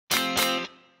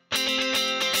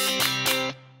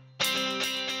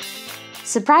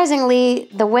Surprisingly,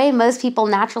 the way most people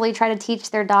naturally try to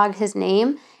teach their dog his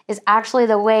name is actually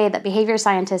the way that behavior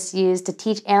scientists use to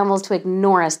teach animals to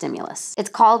ignore a stimulus. It's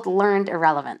called learned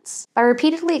irrelevance. By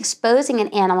repeatedly exposing an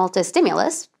animal to a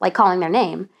stimulus, like calling their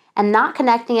name, and not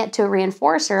connecting it to a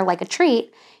reinforcer like a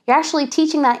treat, you're actually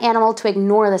teaching that animal to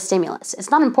ignore the stimulus.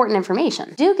 It's not important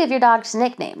information. Do give your dogs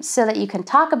nicknames so that you can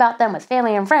talk about them with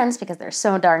family and friends because they're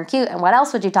so darn cute, and what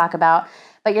else would you talk about?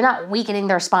 But you're not weakening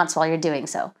the response while you're doing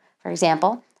so. For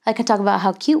example, I could talk about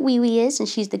how cute Wee Wee is, and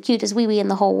she's the cutest Wee Wee in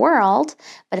the whole world.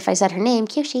 But if I said her name,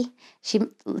 Kyushi,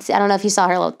 I don't know if you saw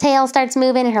her little tail starts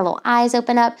moving and her little eyes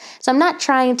open up. So I'm not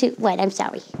trying to, I'm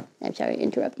sorry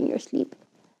interrupting your sleep.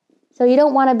 So you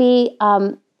don't want to be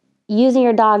using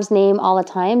your dog's name all the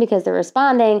time because they're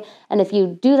responding. And if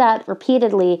you do that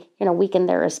repeatedly, you're going to weaken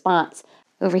their response.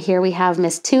 Over here we have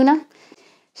Miss Tuna.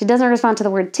 She doesn't respond to the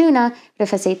word tuna, but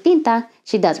if I say tinta,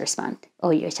 she does respond.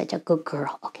 Oh, you're such a good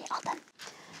girl. Okay, all done.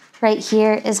 Right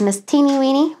here is Miss Teeny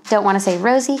Weeny. Don't want to say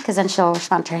Rosie, because then she'll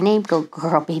respond to her name. Good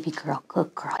girl, baby girl,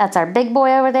 good girl. That's our big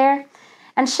boy over there.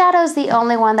 And Shadow's the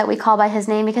only one that we call by his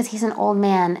name because he's an old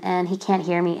man and he can't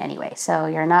hear me anyway, so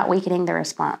you're not weakening the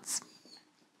response.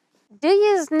 Do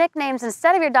use nicknames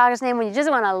instead of your dog's name when you just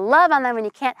want to love on them and you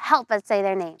can't help but say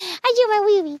their name. Are you my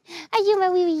wee wee? Are you my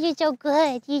wee wee? You're so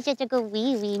good. You're such a good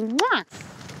wee wee. Mwah.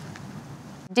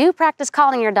 Do practice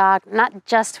calling your dog, not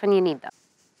just when you need them.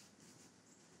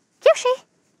 Kyushi.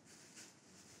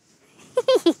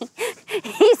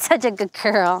 He's such a good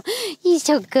girl. He's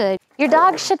so good. Your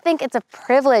dog should think it's a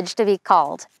privilege to be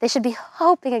called. They should be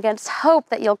hoping against hope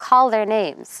that you'll call their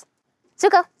names.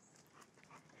 Zuko.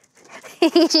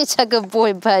 He's a good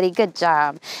boy, buddy. Good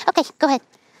job. Okay, go ahead.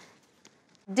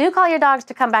 Do call your dogs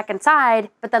to come back inside,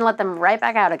 but then let them right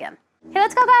back out again. Okay,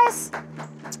 let's go, guys.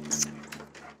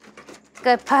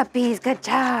 Good puppies. Good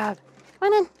job.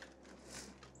 Come on in.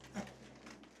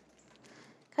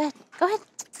 Go ahead. Go ahead.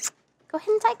 Go ahead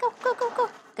inside. Go, go, go, go.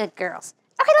 Good girls.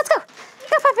 Okay, let's go.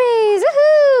 Go, puppies.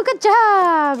 Woohoo. Good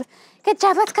job. Good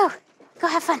job. Let's go. Go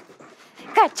have fun.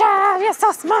 Good job. You're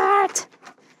so smart.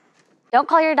 Don't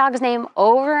call your dog's name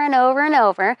over and over and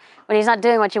over when he's not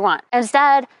doing what you want.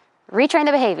 Instead, retrain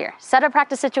the behavior, set up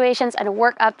practice situations, and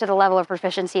work up to the level of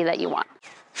proficiency that you want.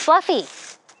 Fluffy,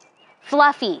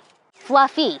 Fluffy,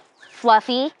 Fluffy,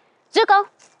 Fluffy, Zuko,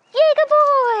 yay,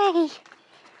 good boy!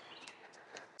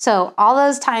 So all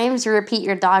those times you repeat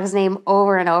your dog's name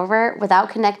over and over without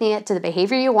connecting it to the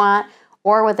behavior you want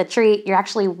or with a treat, you're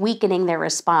actually weakening their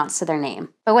response to their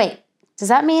name. But wait, does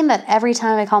that mean that every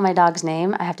time I call my dog's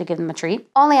name, I have to give them a treat?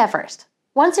 Only at first.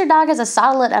 Once your dog has a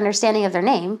solid understanding of their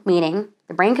name, meaning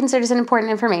the brain considers it important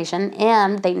information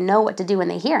and they know what to do when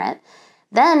they hear it,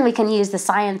 then we can use the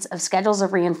science of schedules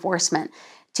of reinforcement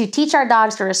to teach our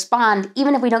dogs to respond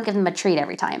even if we don't give them a treat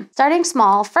every time. Starting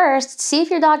small, first, see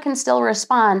if your dog can still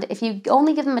respond if you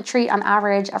only give them a treat on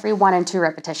average every 1 and 2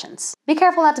 repetitions. Be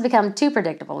careful not to become too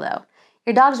predictable though.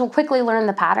 Your dogs will quickly learn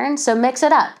the pattern, so mix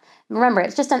it up. Remember,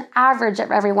 it's just an average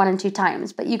of every 1 and 2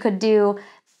 times, but you could do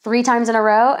 3 times in a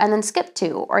row and then skip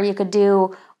 2, or you could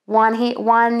do one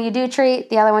you do treat,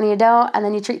 the other one you don't, and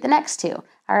then you treat the next 2.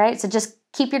 All right, so just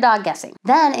keep your dog guessing.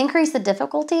 Then increase the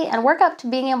difficulty and work up to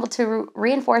being able to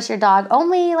reinforce your dog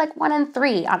only like 1 and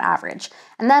 3 on average,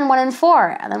 and then 1 and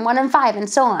 4, and then 1 and 5, and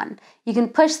so on. You can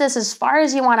push this as far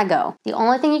as you want to go. The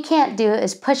only thing you can't do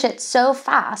is push it so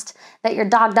fast that your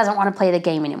dog doesn't want to play the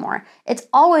game anymore. It's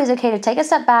always okay to take a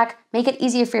step back, make it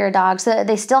easier for your dog so that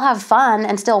they still have fun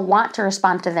and still want to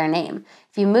respond to their name.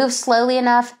 If you move slowly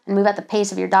enough and move at the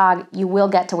pace of your dog, you will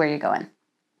get to where you're going.